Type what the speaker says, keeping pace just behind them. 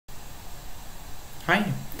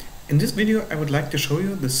Hi! In this video I would like to show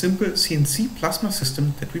you the simple CNC plasma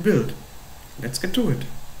system that we built. Let's get to it.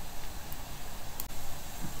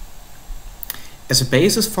 As a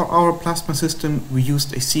basis for our plasma system we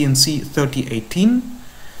used a CNC 3018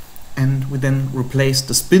 and we then replaced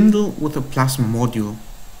the spindle with a plasma module.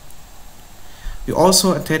 We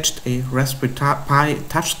also attached a Raspberry Pi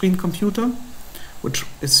touchscreen computer, which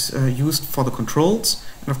is used for the controls,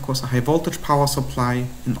 and of course a high voltage power supply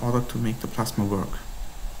in order to make the plasma work.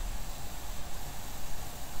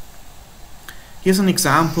 Here's an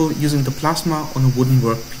example using the plasma on a wooden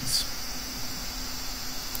workpiece.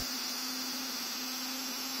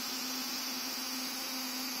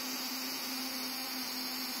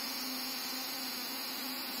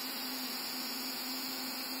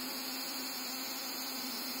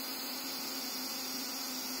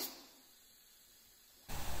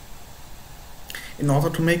 In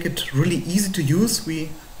order to make it really easy to use,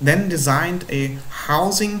 we then designed a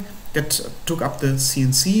housing that took up the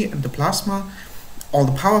CNC and the plasma, all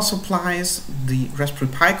the power supplies, the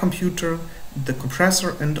Raspberry Pi computer, the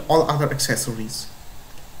compressor and all other accessories.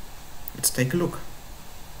 Let's take a look.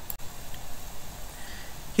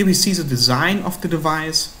 Here we see the design of the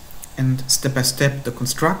device and step by step the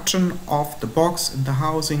construction of the box and the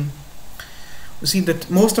housing. We see that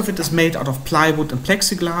most of it is made out of plywood and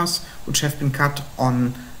plexiglass, which have been cut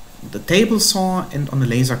on the table saw and on a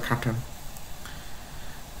laser cutter.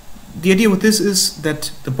 The idea with this is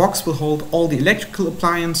that the box will hold all the electrical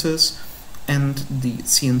appliances and the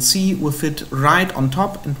CNC will fit right on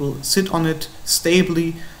top and will sit on it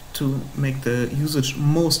stably to make the usage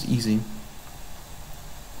most easy.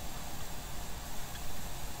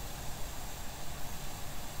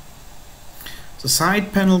 The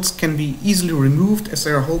side panels can be easily removed as they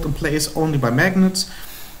are held in place only by magnets,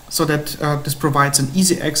 so that this provides an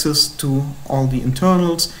easy access to all the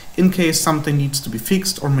internals in case something needs to be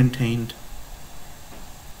fixed or maintained.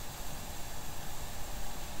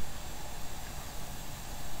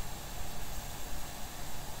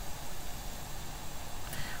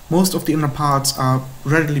 Most of the inner parts are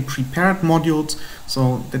readily prepared modules,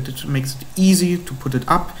 so that it makes it easy to put it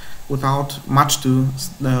up without much to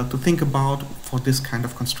think about for this kind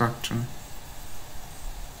of construction.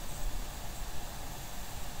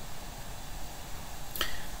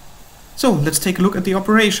 So let's take a look at the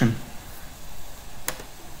operation.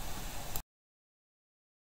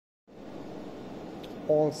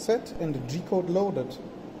 All set and the G-code loaded.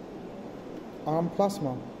 ARM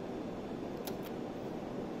plasma.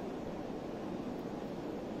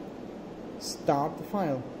 Start the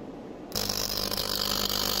file.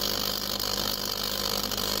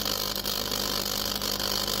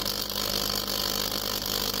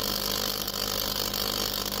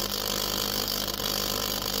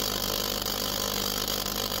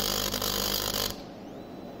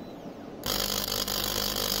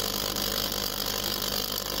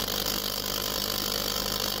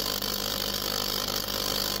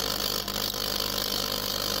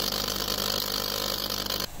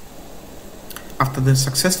 After the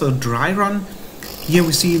successful dry run, here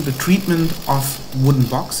we see the treatment of wooden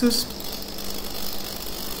boxes.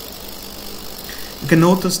 You can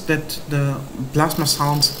notice that the plasma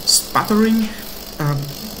sounds sputtering.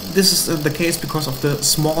 This is the case because of the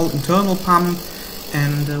small internal pump,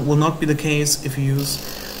 and will not be the case if you use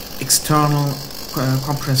external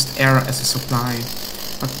compressed air as a supply.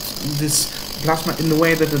 But this plasma, in the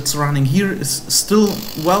way that it's running here, is still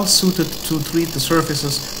well suited to treat the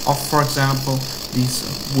surfaces of, for example, these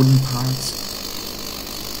wooden parts.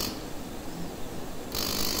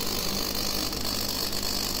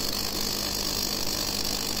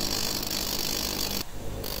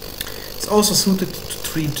 It's also suited to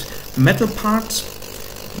treat metal parts.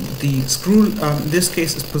 The screw, in this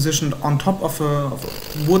case, is positioned on top of a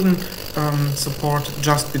wooden support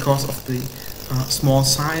just because of the small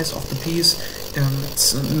size of the piece.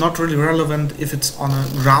 It's not really relevant if it's on a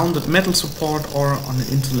rounded metal support or on an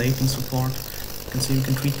insulating support. You can see you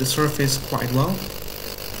can treat the surface quite well.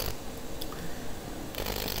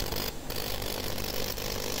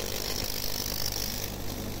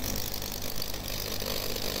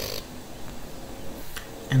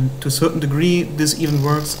 And to a certain degree this even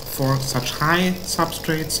works for such high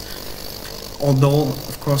substrates, although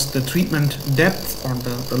of course the treatment depth or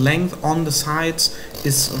the length on the sides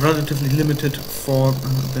is relatively limited for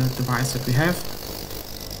the device that we have.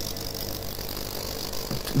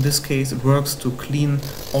 But in this case it works to clean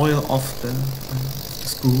oil off the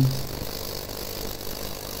screw.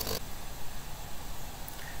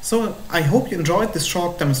 So I hope you enjoyed this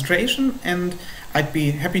short demonstration, and I'd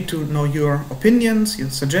be happy to know your opinions, your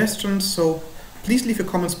suggestions, so please leave your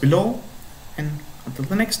comments below, and Until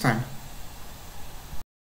the next time.